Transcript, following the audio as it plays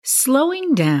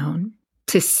Slowing down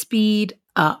to speed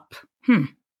up.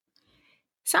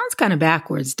 Sounds kind of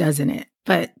backwards, doesn't it?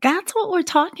 But that's what we're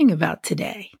talking about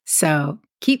today. So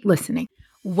keep listening.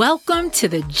 Welcome to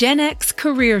the Gen X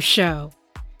Career Show,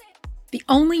 the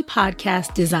only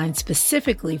podcast designed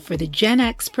specifically for the Gen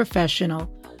X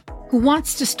professional who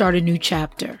wants to start a new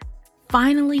chapter,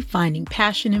 finally finding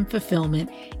passion and fulfillment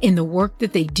in the work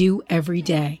that they do every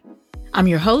day. I'm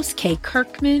your host, Kay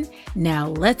Kirkman. Now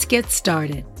let's get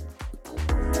started.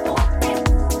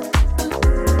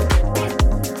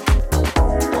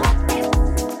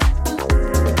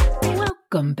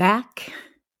 Welcome back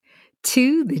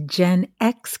to the Gen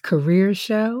X Career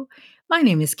Show. My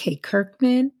name is Kay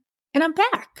Kirkman, and I'm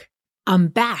back. I'm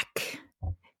back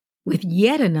with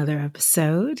yet another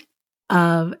episode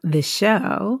of the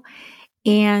show.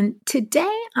 And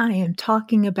today I am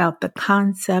talking about the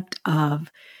concept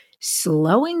of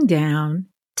slowing down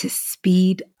to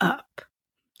speed up.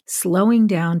 Slowing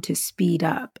down to speed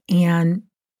up. And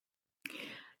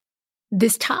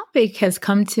this topic has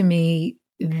come to me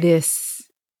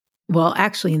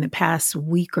actually in the past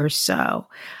week or so.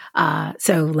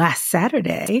 So last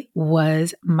Saturday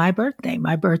was my birthday.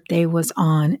 My birthday was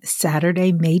on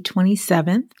Saturday, May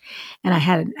 27th, and I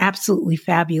had an absolutely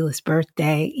fabulous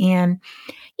birthday. And,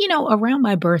 around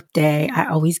my birthday, I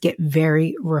always get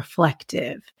very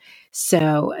reflective.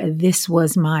 So this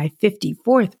was my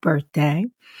 54th birthday.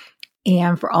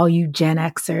 And for all you Gen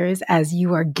Xers, as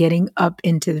you are getting up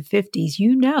into the 50s,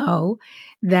 you know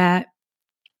that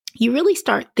you really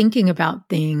start thinking about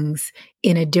things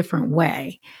in a different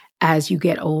way as you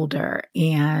get older.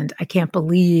 And I can't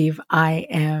believe I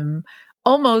am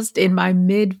almost in my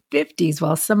mid-50s.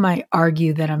 Well, some might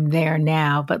argue that I'm there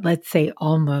now, but let's say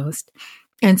almost.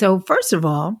 And so first of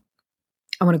all,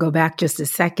 I want to go back just a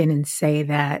second and say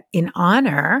that in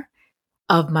honor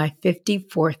of my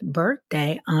 54th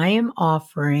birthday, I am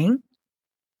offering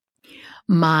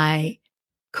my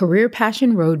Career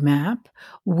Passion Roadmap,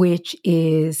 which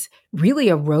is really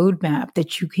a roadmap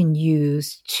that you can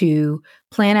use to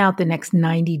plan out the next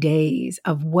 90 days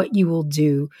of what you will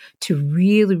do to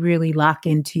really, really lock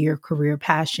into your career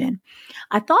passion.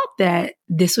 I thought that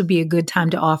this would be a good time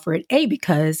to offer it,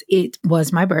 because it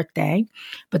was my birthday,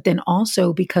 but then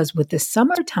also because with the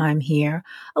summertime here,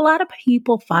 a lot of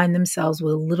people find themselves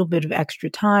with a little bit of extra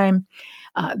time.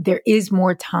 There is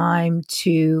more time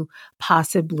to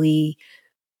possibly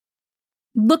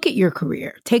look at your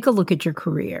career. Take a look at your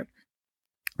career.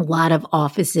 A lot of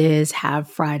offices have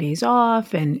Fridays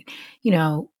off and,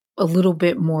 a little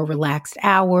bit more relaxed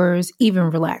hours, even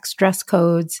relaxed dress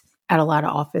codes at a lot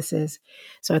of offices.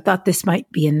 So I thought this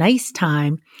might be a nice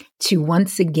time to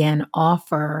once again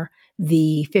offer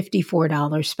the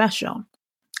 $54 special.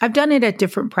 I've done it at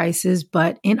different prices,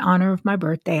 but in honor of my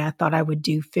birthday, I thought I would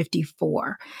do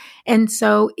 $54. And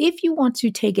so if you want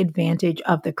to take advantage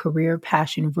of the Career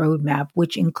Passion Roadmap,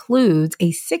 which includes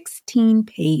a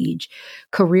 16-page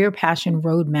Career Passion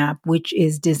Roadmap, which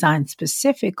is designed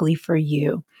specifically for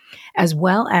you, as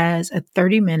well as a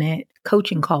 30-minute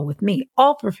coaching call with me,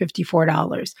 all for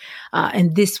 $54.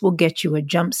 And this will get you a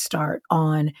jump start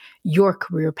on your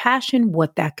career passion,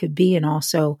 what that could be, and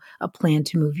also a plan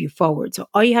to move you forward. So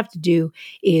all you have to do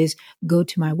is go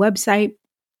to my website,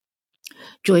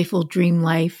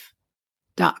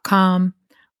 joyfuldreamlife.com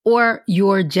or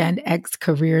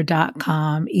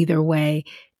yourgenxcareer.com. Either way,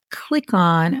 click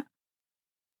on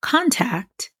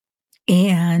contact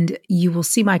and you will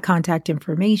see my contact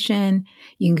information.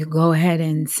 You can go ahead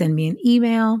and send me an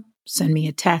email, send me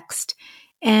a text,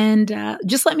 and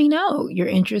just let me know you're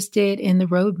interested in the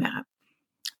roadmap.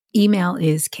 Email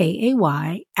is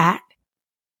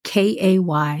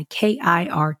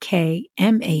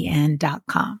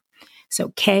kay@kaykirkman.com. So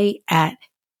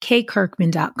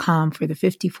kay@kaykirkman.com for the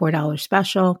 $54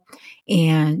 special.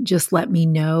 And just let me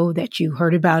know that you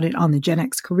heard about it on the Gen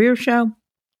X Career Show.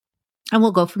 And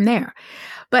we'll go from there.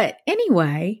 But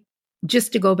anyway,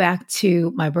 just to go back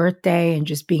to my birthday and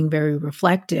just being very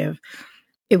reflective,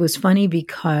 it was funny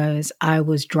because I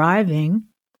was driving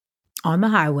on the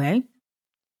highway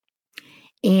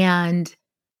and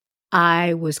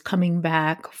I was coming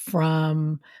back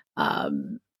from,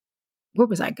 where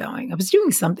was I going? I was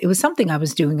doing something. It was something I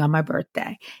was doing on my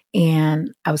birthday.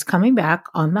 And I was coming back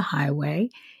on the highway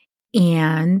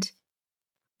and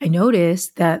I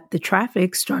noticed that the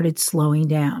traffic started slowing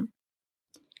down.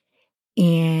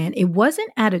 And it wasn't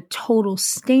at a total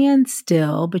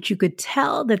standstill, but you could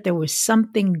tell that there was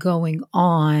something going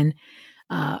on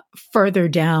further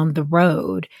down the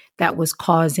road that was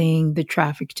causing the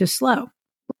traffic to slow.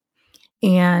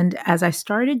 And as I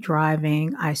started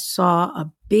driving, I saw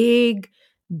a big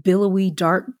billowy,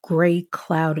 dark gray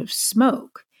cloud of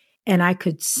smoke. And I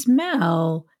could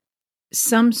smell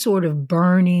some sort of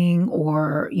burning,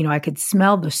 or, I could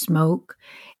smell the smoke,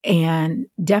 and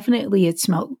definitely it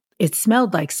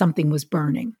smelled like something was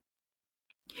burning.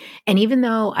 And even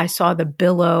though I saw the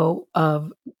billow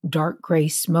of dark gray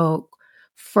smoke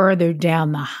further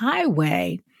down the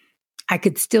highway, I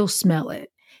could still smell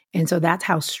it. And so that's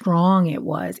how strong it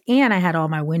was. And I had all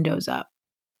my windows up.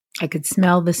 I could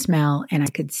smell the smell and I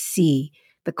could see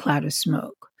the cloud of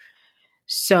smoke.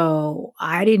 So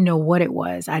I didn't know what it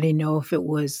was. I didn't know if it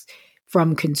was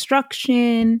from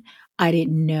construction. I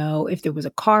didn't know if there was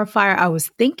a car fire. I was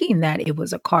thinking that it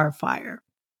was a car fire,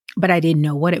 but I didn't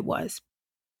know what it was.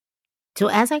 So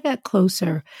as I got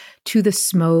closer to the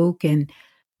smoke, and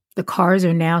the cars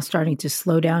are now starting to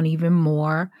slow down even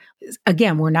more.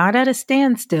 Again, we're not at a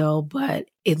standstill, but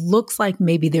it looks like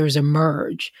maybe there's a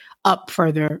merge up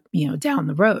further, down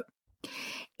the road.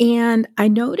 And I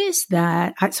noticed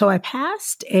that, so I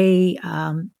passed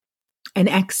an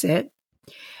exit,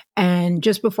 and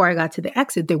just before I got to the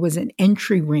exit, there was an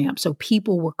entry ramp. So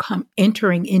people were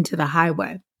entering into the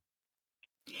highway.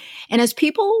 And as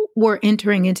people were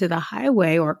entering into the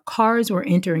highway, or cars were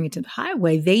entering into the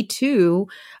highway, they too,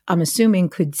 I'm assuming,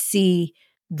 could see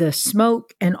the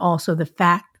smoke and also the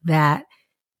fact that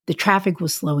the traffic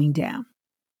was slowing down.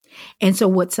 And so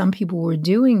what some people were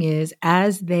doing is,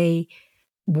 as they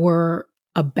were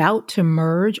about to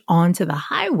merge onto the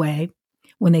highway,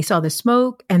 when they saw the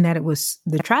smoke and that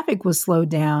the traffic was slowed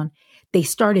down, they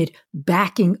started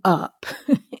backing up,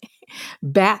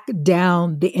 back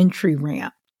down the entry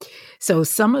ramp. So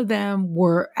some of them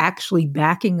were actually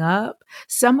backing up.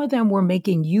 Some of them were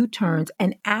making U-turns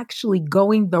and actually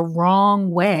going the wrong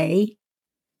way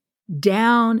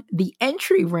down the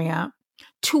entry ramp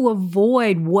to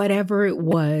avoid whatever it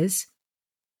was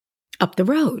up the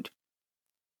road.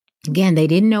 Again, they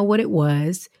didn't know what it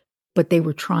was, but they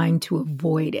were trying to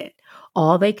avoid it.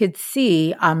 All they could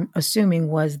see, I'm assuming,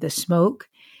 was the smoke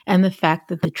and the fact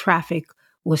that the traffic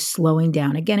was slowing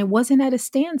down. Again, it wasn't at a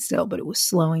standstill, but it was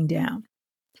slowing down.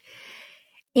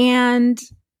 And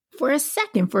for a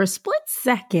split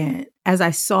second, as I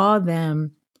saw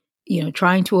them,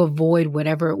 trying to avoid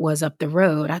whatever it was up the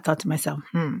road, I thought to myself,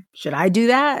 should I do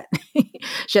that?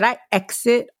 Should I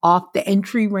exit off the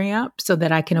entry ramp so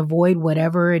that I can avoid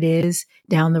whatever it is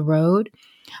down the road?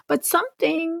 But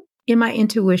something in my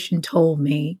intuition told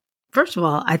me, first of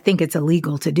all, I think it's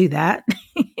illegal to do that.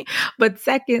 But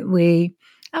secondly,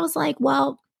 I was like,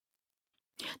 well,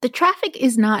 the traffic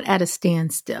is not at a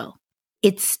standstill.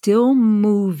 It's still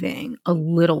moving a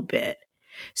little bit.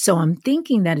 So I'm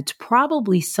thinking that it's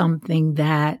probably something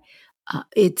that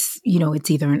it's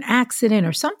either an accident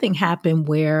or something happened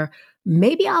where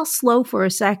maybe I'll slow for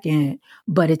a second,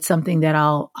 but it's something that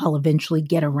I'll eventually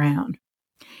get around.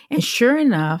 And sure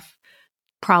enough,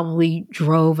 probably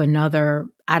drove another,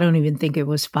 I don't even think it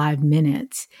was 5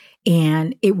 minutes.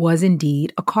 And it was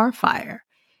indeed a car fire.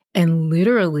 And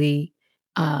literally,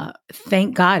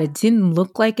 thank God it didn't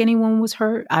look like anyone was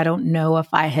hurt. I don't know if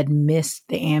I had missed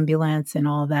the ambulance and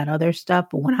all that other stuff.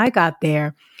 But when I got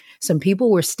there, some people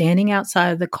were standing outside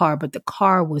of the car, but the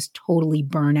car was totally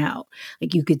burnt out.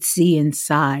 Like you could see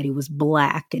inside, it was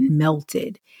black and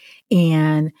melted.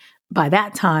 And by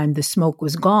that time, the smoke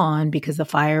was gone because the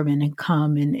firemen had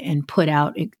come and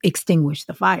extinguished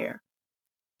the fire.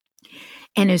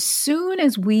 And as soon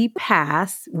as we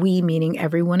passed, we meaning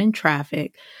everyone in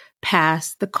traffic,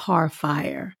 passed the car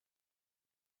fire,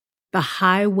 the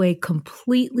highway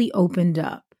completely opened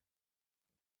up.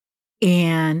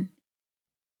 And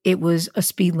it was a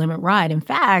speed limit ride. In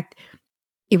fact,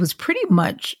 it was pretty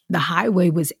much, the highway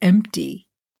was empty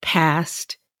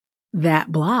past that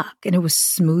block, and it was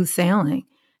smooth sailing.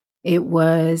 It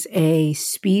was a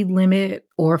speed limit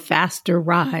or faster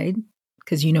ride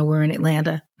because, we're in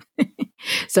Atlanta.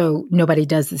 So nobody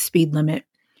does the speed limit.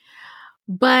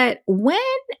 But when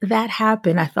that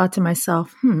happened, I thought to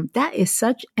myself, that is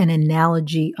such an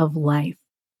analogy of life.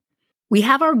 We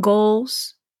have our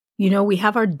goals, we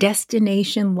have our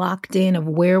destination locked in of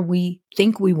where we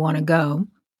think we want to go.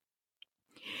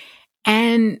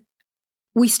 And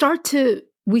we start to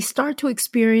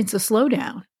experience a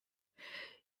slowdown.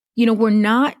 We're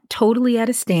not totally at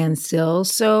a standstill.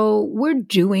 So we're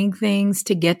doing things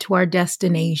to get to our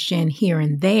destination here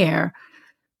and there,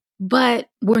 but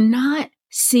we're not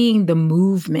seeing the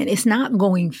movement. It's not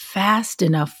going fast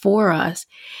enough for us.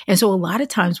 And so a lot of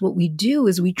times what we do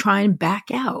is we try and back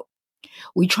out.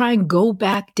 We try and go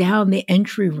back down the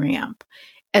entry ramp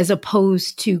as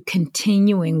opposed to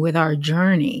continuing with our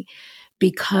journey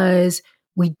because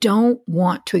we don't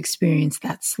want to experience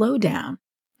that slowdown.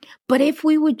 But if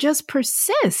we would just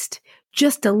persist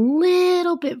just a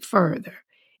little bit further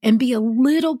and be a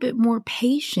little bit more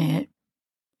patient,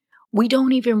 we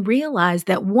don't even realize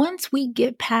that once we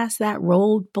get past that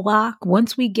roadblock,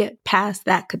 once we get past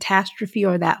that catastrophe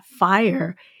or that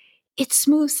fire, it's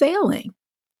smooth sailing.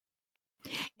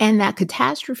 And that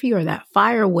catastrophe or that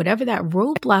fire, whatever that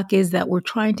roadblock is that we're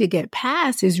trying to get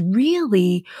past, is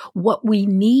really what we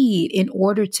need in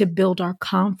order to build our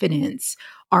confidence,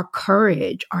 our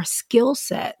courage, our skill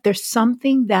set. There's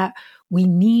something that we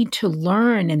need to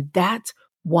learn, and that's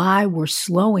why we're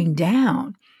slowing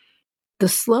down. The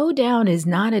slowdown is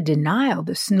not a denial.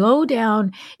 The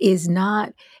slowdown is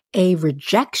not a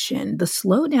rejection. The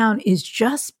slowdown is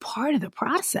just part of the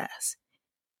process.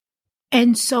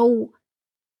 And so,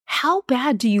 how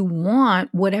bad do you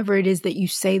want whatever it is that you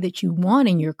say that you want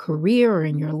in your career or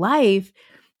in your life?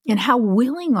 And how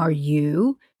willing are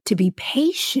you to be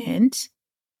patient,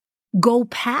 go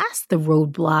past the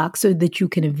roadblock so that you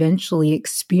can eventually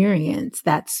experience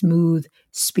that smooth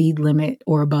speed limit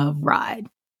or above ride?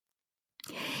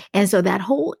 And so that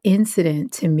whole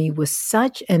incident to me was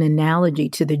such an analogy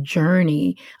to the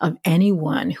journey of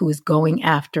anyone who is going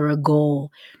after a goal.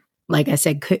 Like I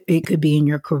said, it could be in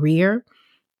your career,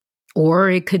 or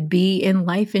it could be in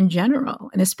life in general.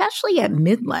 And especially at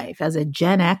midlife, as a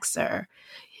Gen Xer,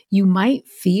 you might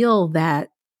feel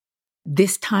that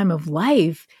this time of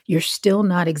life, you're still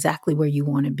not exactly where you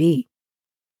want to be.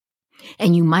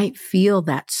 And you might feel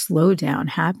that slowdown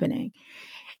happening.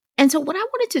 And so what I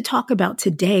wanted to talk about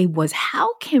today was,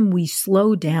 how can we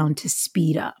slow down to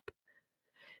speed up?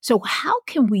 So how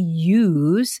can we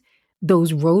use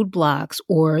those roadblocks,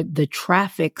 or the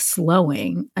traffic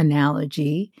slowing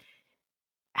analogy?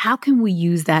 How can we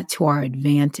use that to our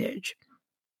advantage?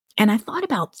 And I thought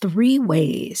about 3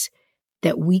 ways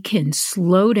that we can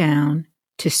slow down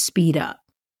to speed up.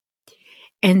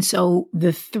 And so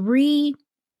the three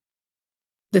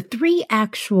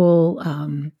actual,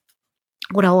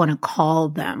 what I want to call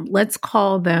them, let's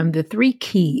call them the 3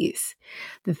 keys.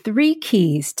 The 3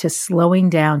 keys to slowing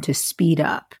down to speed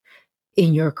up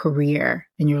in your career,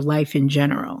 in your life in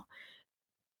general.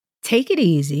 Take it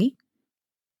easy,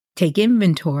 take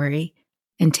inventory,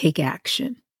 and take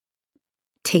action.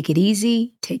 Take it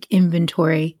easy, take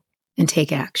inventory, and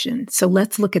take action. So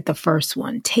let's look at the first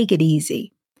one. Take it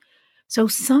easy. So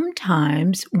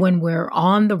sometimes when we're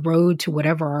on the road to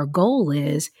whatever our goal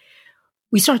is,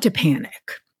 we start to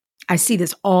panic. I see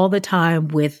this all the time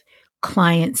with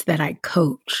clients that I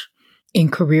coach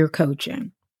in career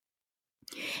coaching.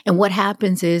 And what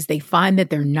happens is they find that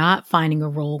they're not finding a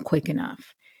role quick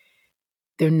enough.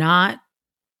 They're not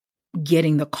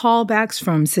getting the callbacks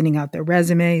from sending out their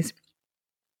resumes.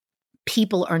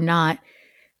 People are not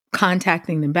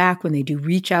contacting them back when they do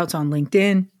reach outs on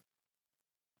LinkedIn.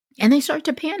 And they start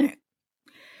to panic.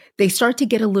 They start to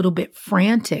get a little bit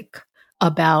frantic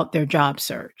about their job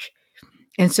search.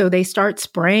 And so they start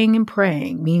spraying and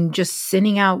praying, meaning just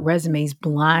sending out resumes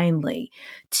blindly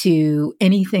to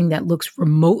anything that looks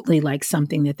remotely like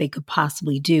something that they could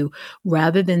possibly do,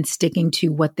 rather than sticking to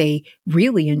what they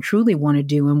really and truly want to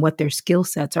do and what their skill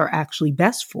sets are actually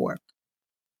best for.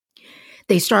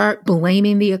 They start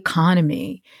blaming the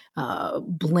economy,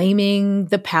 blaming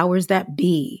the powers that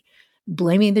be,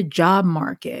 blaming the job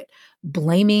market,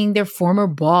 blaming their former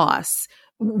boss,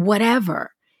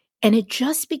 whatever. And it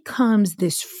just becomes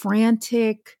this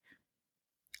frantic,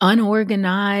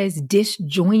 unorganized,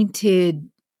 disjointed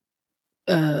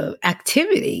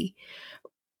activity,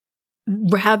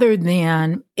 rather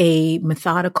than a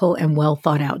methodical and well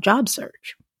thought out job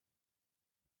search.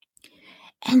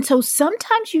 And so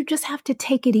sometimes you just have to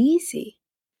take it easy.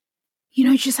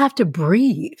 You just have to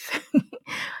breathe.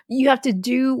 You have to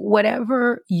do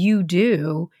whatever you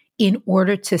do in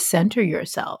order to center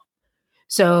yourself.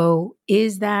 So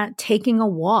is that taking a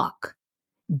walk,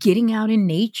 getting out in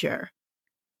nature,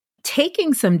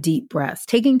 taking some deep breaths,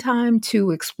 taking time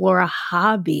to explore a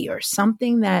hobby or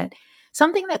something that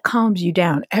calms you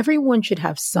down? Everyone should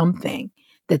have something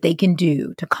that they can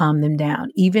do to calm them down,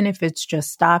 even if it's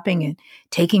just stopping and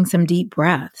taking some deep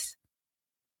breaths.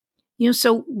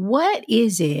 So what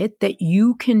is it that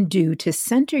you can do to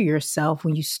center yourself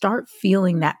when you start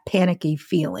feeling that panicky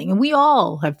feeling? And we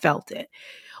all have felt it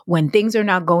when things are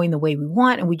not going the way we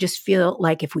want, and we just feel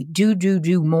like if we do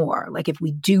more, like if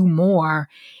we do more,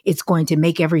 it's going to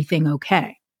make everything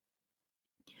okay.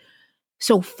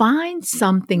 So find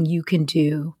something you can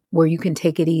do where you can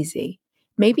take it easy.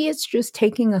 Maybe it's just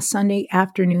taking a Sunday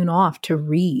afternoon off to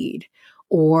read,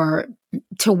 or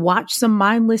to watch some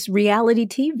mindless reality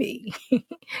TV,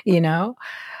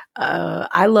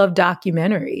 I love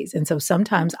documentaries. And so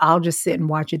sometimes I'll just sit and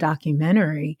watch a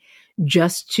documentary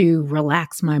just to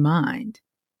relax my mind.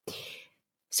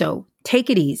 So take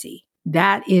it easy.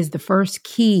 That is the first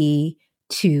key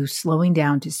to slowing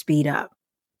down to speed up.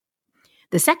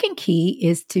 The second key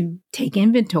is to take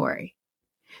inventory.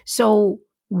 So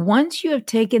once you have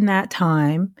taken that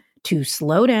time to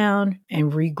slow down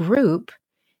and regroup,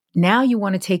 now you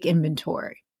want to take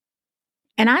inventory.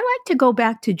 And I like to go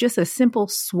back to just a simple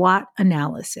SWOT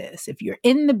analysis. If you're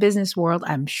in the business world,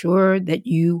 I'm sure that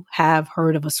you have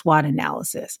heard of a SWOT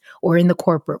analysis, or in the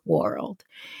corporate world.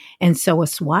 And so a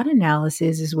SWOT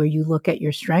analysis is where you look at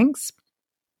your strengths,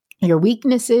 your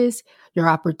weaknesses, your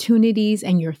opportunities,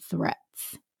 and your threats.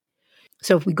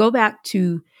 So if we go back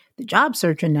to the job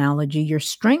search analogy, your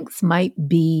strengths might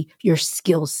be your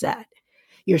skill set.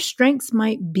 Your strengths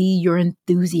might be your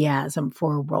enthusiasm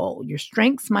for a role. Your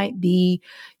strengths might be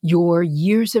your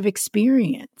years of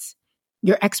experience,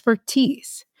 your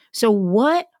expertise. So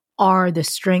what are the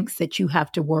strengths that you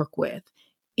have to work with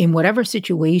in whatever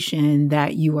situation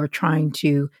that you are trying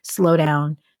to slow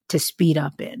down to speed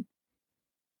up in?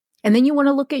 And then you want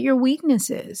to look at your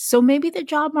weaknesses. So maybe the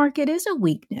job market is a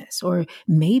weakness, or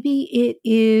maybe it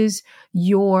is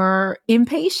your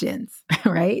impatience,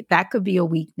 right? That could be a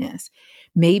weakness.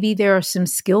 Maybe there are some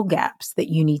skill gaps that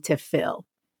you need to fill,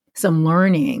 some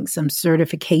learning, some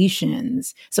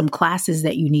certifications, some classes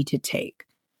that you need to take.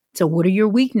 So what are your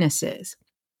weaknesses?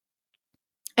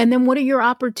 And then what are your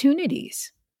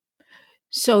opportunities?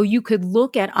 So you could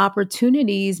look at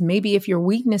opportunities. Maybe if your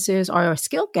weaknesses are a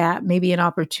skill gap, maybe an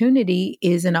opportunity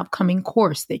is an upcoming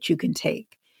course that you can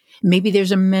take. Maybe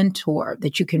there's a mentor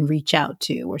that you can reach out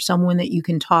to, or someone that you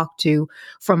can talk to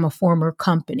from a former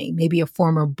company, maybe a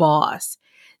former boss.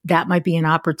 That might be an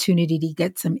opportunity to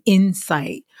get some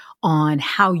insight on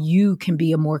how you can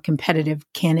be a more competitive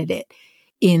candidate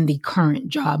in the current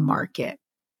job market.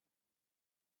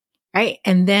 Right?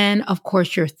 And then, of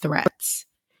course, your threats.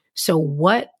 So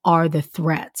what are the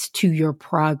threats to your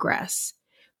progress?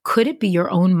 Could it be your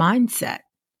own mindset?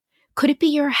 Could it be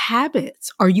your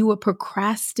habits? Are you a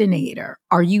procrastinator?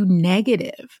 Are you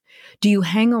negative? Do you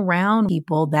hang around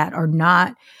people that are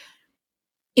not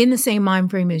in the same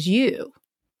mind frame as you?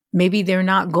 Maybe they're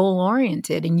not goal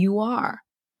oriented and you are.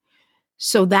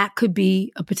 So that could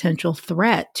be a potential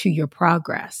threat to your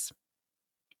progress.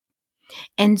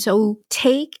 And so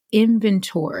take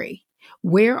inventory.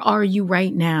 Where are you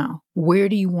right now? Where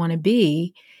do you want to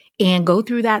be? And go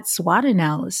through that SWOT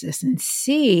analysis and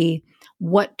see,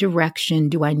 what direction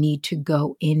do I need to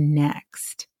go in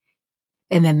next?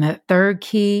 And then the third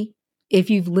key,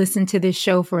 if you've listened to this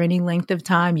show for any length of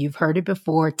time, you've heard it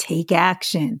before, take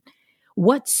action.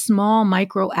 What small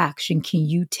micro action can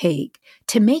you take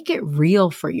to make it real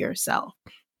for yourself?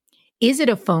 Is it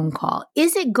a phone call?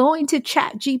 Is it going to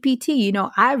ChatGPT? You know,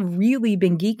 I've really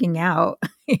been geeking out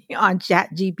on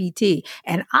ChatGPT,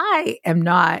 and I am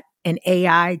not an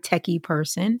AI techie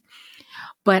person,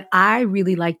 but I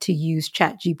really like to use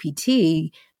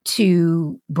ChatGPT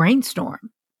to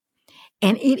brainstorm.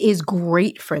 And it is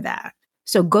great for that.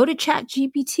 So go to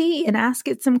ChatGPT and ask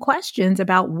it some questions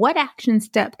about, what action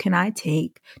step can I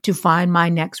take to find my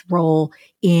next role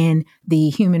in the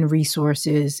human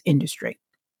resources industry?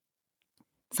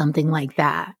 Something like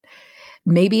that.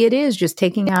 Maybe it is just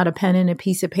taking out a pen and a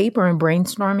piece of paper and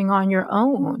brainstorming on your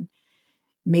own.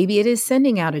 Maybe it is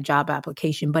sending out a job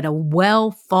application, but a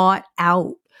well thought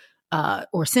out,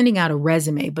 or sending out a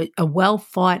resume, but a well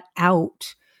thought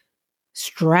out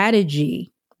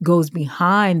strategy goes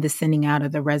behind the sending out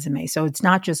of the resume. So it's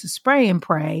not just a spray and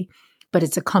pray, but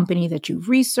it's a company that you've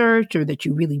researched or that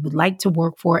you really would like to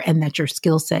work for and that your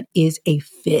skill set is a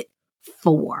fit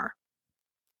for.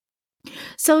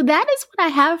 So that is what I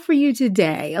have for you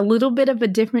today. A little bit of a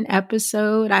different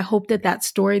episode. I hope that that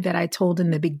story that I told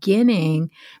in the beginning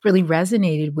really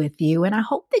resonated with you. And I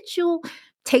hope that you'll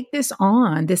take this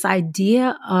on, this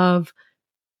idea of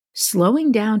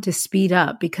slowing down to speed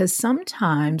up, because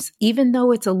sometimes, even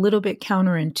though it's a little bit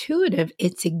counterintuitive,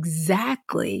 it's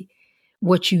exactly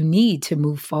what you need to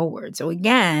move forward. So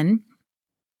again,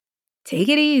 take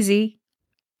it easy,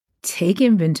 take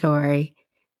inventory,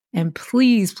 and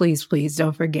please, please, please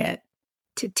don't forget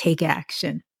to take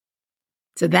action.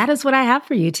 So that is what I have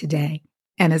for you today.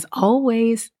 And as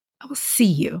always, I will see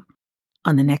you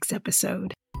on the next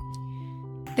episode.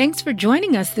 Thanks for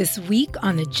joining us this week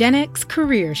on the Gen X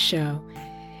Career Show.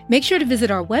 Make sure to visit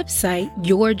our website,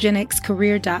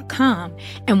 yourgenxcareer.com,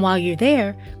 and while you're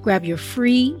there, grab your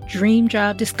free Dream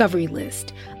Job Discovery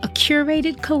List, a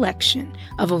curated collection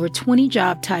of over 20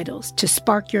 job titles to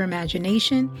spark your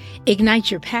imagination,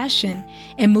 ignite your passion,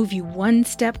 and move you one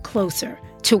step closer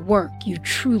to work you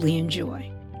truly enjoy.